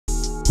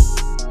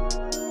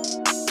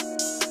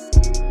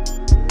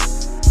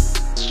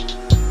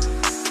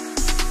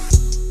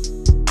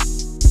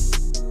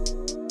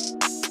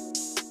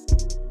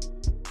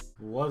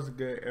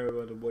good,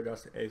 everyone? The boy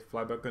JesserTheLazer.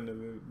 Fly back in the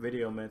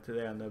video, man.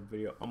 Today another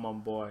video on my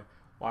boy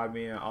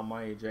YBN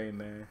Almighty J,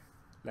 man.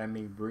 Let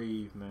me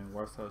breathe, man.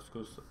 WorldStar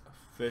School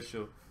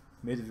official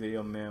music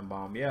video, man.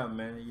 Yeah,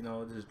 man. You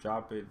know, just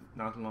dropped it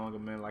not too long ago,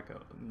 man. Like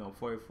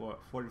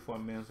 44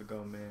 minutes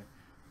ago, man.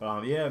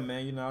 But yeah,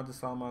 man. You know, I just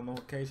saw my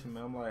notification,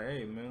 man. I'm like,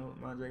 hey, man,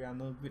 my J got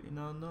another,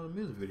 another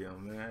music video,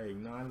 man. Hey, you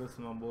know, I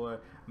listen to my boy.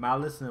 I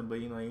listen, but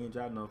you know, he ain't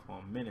dropped nothing for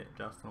a minute.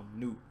 Drop something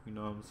new. You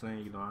know what I'm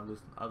saying? You know, I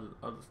listen to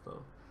other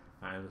stuff.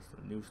 I ain't listen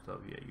to new stuff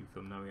yet. You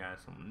feel me? Now we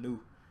got something new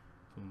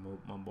from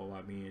my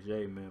boy YBN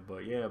J, man.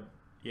 But yeah,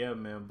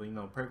 man. But you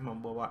know, pray for my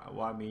boy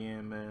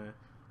YBN, man.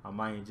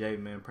 Almighty J,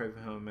 man. Pray for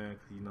him, man.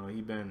 Cause you know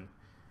it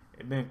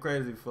been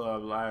crazy for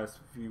the last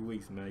few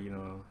weeks, man. You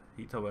know,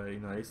 he told me,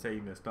 you know, they say he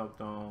been stumped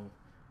on.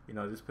 You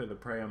know, just put the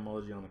prayer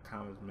emoji on the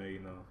comments, man. You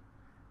know,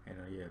 and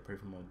yeah, pray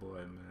for my boy,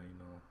 man.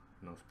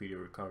 You know, speedy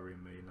recovery,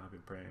 man. You know, I've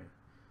been praying.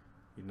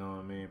 You know what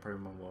I mean? Pray for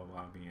my boy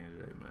YBN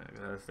J,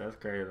 man. That's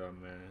crazy, though,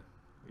 man.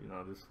 You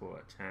know, this for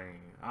a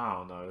change. I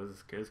don't know.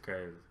 It's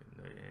crazy.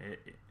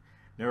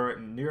 New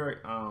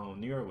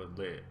York was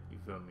lit. You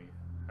feel me?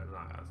 That's all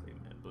I gotta say,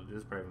 man. But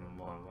just pray for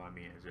my boy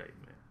YBN J,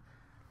 man.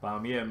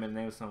 But yeah, man.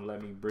 Name something.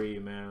 Let me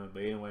breathe, man.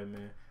 But anyway,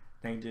 man.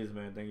 Thank you, Jesus,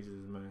 man. Thank you,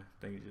 Jesus, man.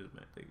 Thank you, Jesus,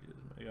 man. Thank you,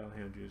 Jesus, man. Y'all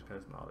hear Jesus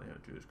Christ and all the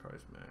him Jesus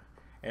Christ, man.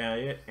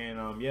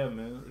 And yeah,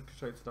 man. Let's get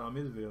straight to the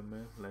music video,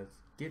 man. Let's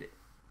get it.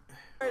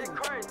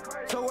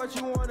 So what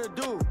you wanna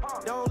do?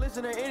 Don't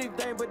listen to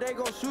anything, but they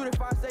gon' shoot if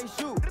I say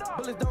shoot.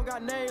 Bullets don't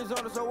got names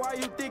on it, so why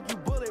you think you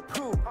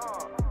bulletproof?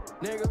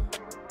 Nigga,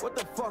 what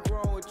the fuck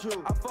wrong with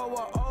you? I fuck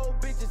with old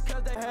bitches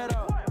cause they head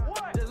up.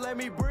 Just let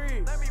me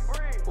breathe.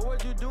 What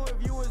would you do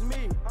if you was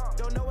me?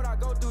 Don't know what I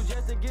go through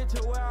just to get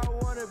to where I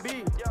wanna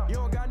be. You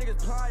don't got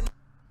niggas plotting.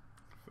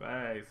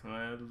 Facts,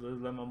 man.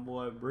 Just let my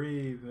boy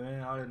breathe,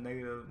 man. All the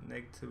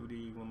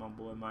negativity with my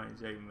boy Mike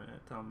J, man.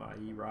 Talking about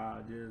he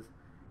ride this,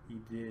 he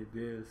did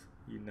this,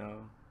 you know.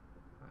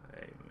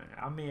 Hey, man.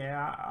 I mean,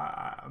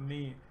 I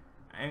mean,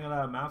 I ain't gonna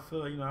lie, man. I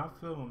feel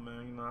him,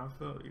 man. You know, I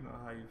feel, you know,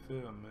 how you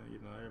feel, man. You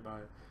know,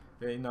 everybody,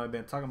 you know,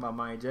 been talking about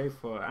Mike J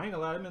for, I ain't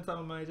gonna lie, they been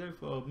talking about Mike J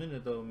for a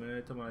minute, though,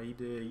 man. Talking about he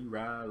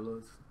ride a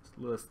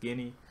little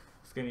skinny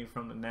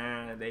from the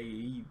 9.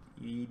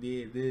 He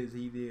did this,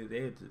 he did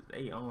that.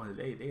 They on his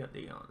dick,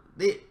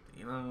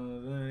 you know what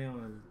I'm saying? They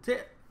on his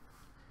tip.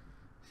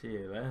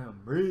 Shit, let him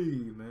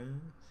breathe,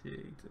 man.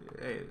 Shit,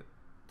 hey,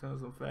 tell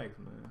some facts,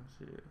 man.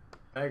 Shit,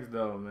 facts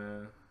though,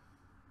 man.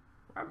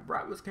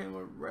 Rappers can't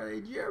with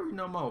Ray Jerry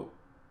no more.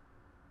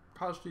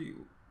 Cross street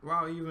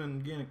without even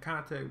getting in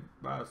contact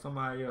by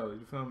somebody else.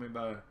 You feel me?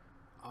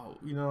 Oh,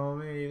 you know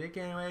what I mean? They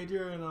can't Ray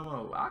Jerry no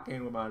more. I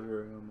can't with my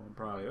Jerry no more.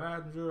 Probably. If I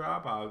had Jerry, I'll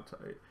probably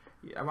tell you.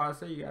 Yeah, I'm about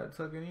to say you gotta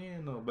tuck it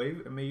in though. But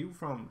I mean, you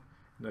from,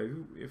 you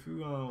know, if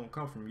you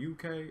come from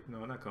UK,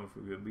 no, not come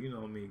from UK, but you know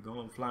what I mean,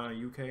 going flying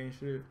to UK and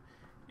shit,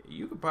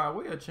 you could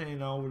probably wear a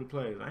chain all over the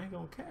place. I ain't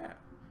gonna cap.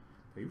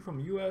 But you from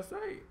USA?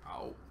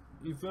 Oh,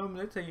 you feel me?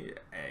 They tell you,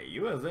 hey,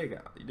 USA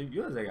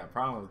got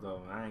problems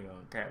though. I ain't gonna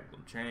cap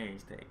them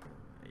chains taking.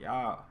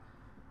 Y'all,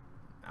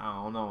 I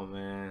don't know,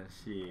 man.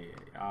 Shit,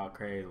 y'all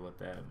crazy with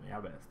that, man.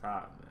 Y'all better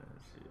stop, man.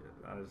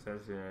 Shit,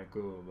 that shit ain't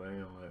cool. But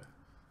anyway,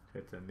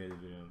 hit that video,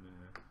 man.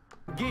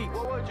 Geeks,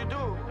 what would you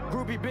do?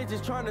 Groupie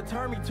bitches trying to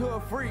turn me to a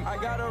freak. I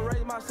gotta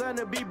raise my son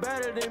to be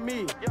better than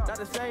me. Not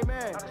the same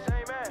man.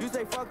 You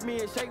say fuck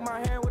me and shake my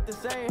hand with the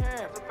same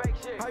hand.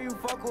 How you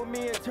fuck with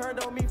me and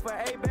turned on me for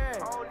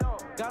A-band? Oh no.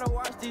 Gotta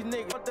watch these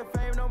niggas. Want the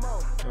fame no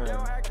more. They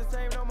don't act the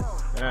same no more.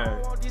 I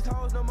don't want these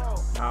hoes no more.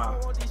 I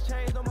don't want these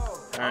chains no more.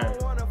 I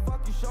don't wanna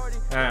fuck you, shorty.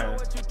 I know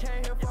what you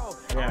came here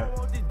for. I don't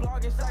want these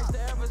blogging sites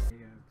to ever see.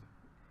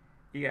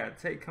 You got a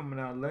tape coming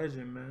out,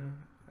 Legend,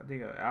 man. I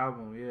think an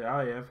album, yeah.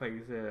 Oh yeah, I think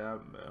you said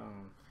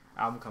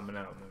album coming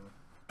out, man.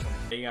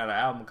 He got an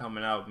album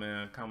coming out,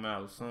 man. Coming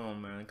out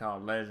soon, man.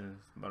 Called Legends.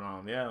 But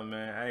yeah,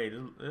 man. Hey,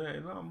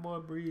 let my boy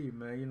breathe,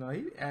 man. You know,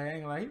 I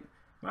ain't like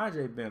my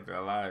J been through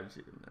a lot of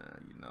shit,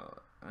 man. You know,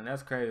 and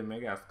that's crazy, man.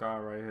 He got a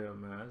scar right here,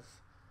 man.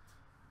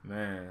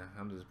 Man,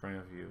 I'm just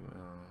praying for you,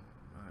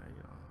 man.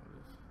 You know,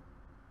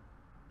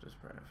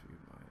 just praying for you,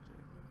 man. J,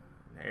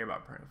 man.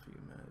 Everybody praying for you,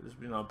 man. Just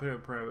put a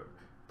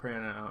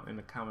prayer in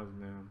the comments,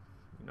 man.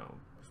 You know,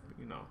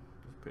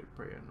 just put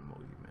prayer in the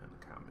emoji, man, in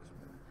the comments,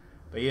 man.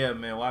 But yeah,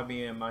 man,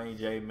 YBN Almighty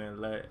J, man,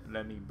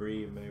 let me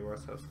breathe, man.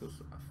 WorldStar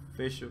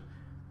official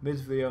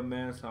music video,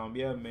 man. So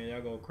yeah, man,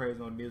 y'all go crazy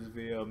on the music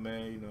video,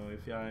 man. You know,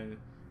 if y'all ain't,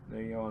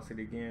 y'all want to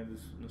see it again,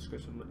 just in the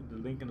description, the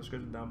link in the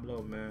description down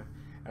below, man.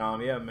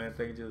 And yeah, man,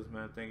 thank you, Jesus,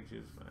 man. Thank you,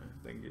 Jesus, man.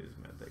 Thank you, Jesus,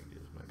 man. Thank you,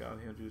 Jesus, man. God,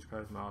 him, Jesus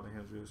Christ, man. All the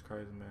him, Jesus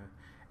Christ, man.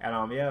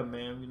 And yeah,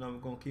 man, you know, we're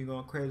gonna keep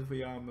going crazy for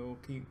y'all, man. We'll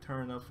keep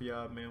turning up for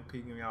y'all, man. We'll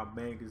keep giving y'all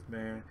bangers,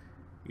 man.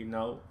 You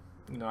know,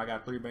 I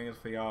got 3 bangers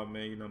for y'all,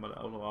 man. You know, I'm about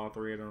to upload all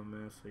 3 of them,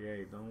 man. So yeah,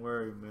 don't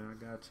worry, man.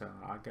 I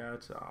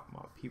got y'all,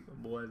 my people,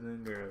 boys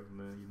and girls,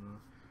 man.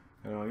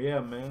 You know, and yeah,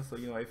 man. So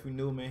you know, if you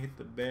new, man, hit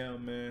the bell,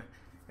 man.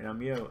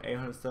 And yeah,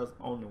 800 subs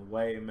on the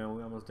way, man.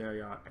 We almost there,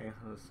 y'all.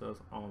 800 subs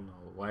on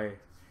the way.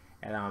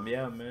 And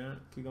yeah,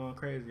 man, keep going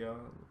crazy, y'all.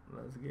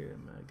 Let's get it,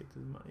 man. Get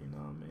this money, you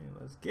know what I mean?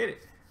 Let's get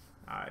it.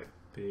 Alright,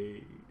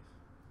 peace.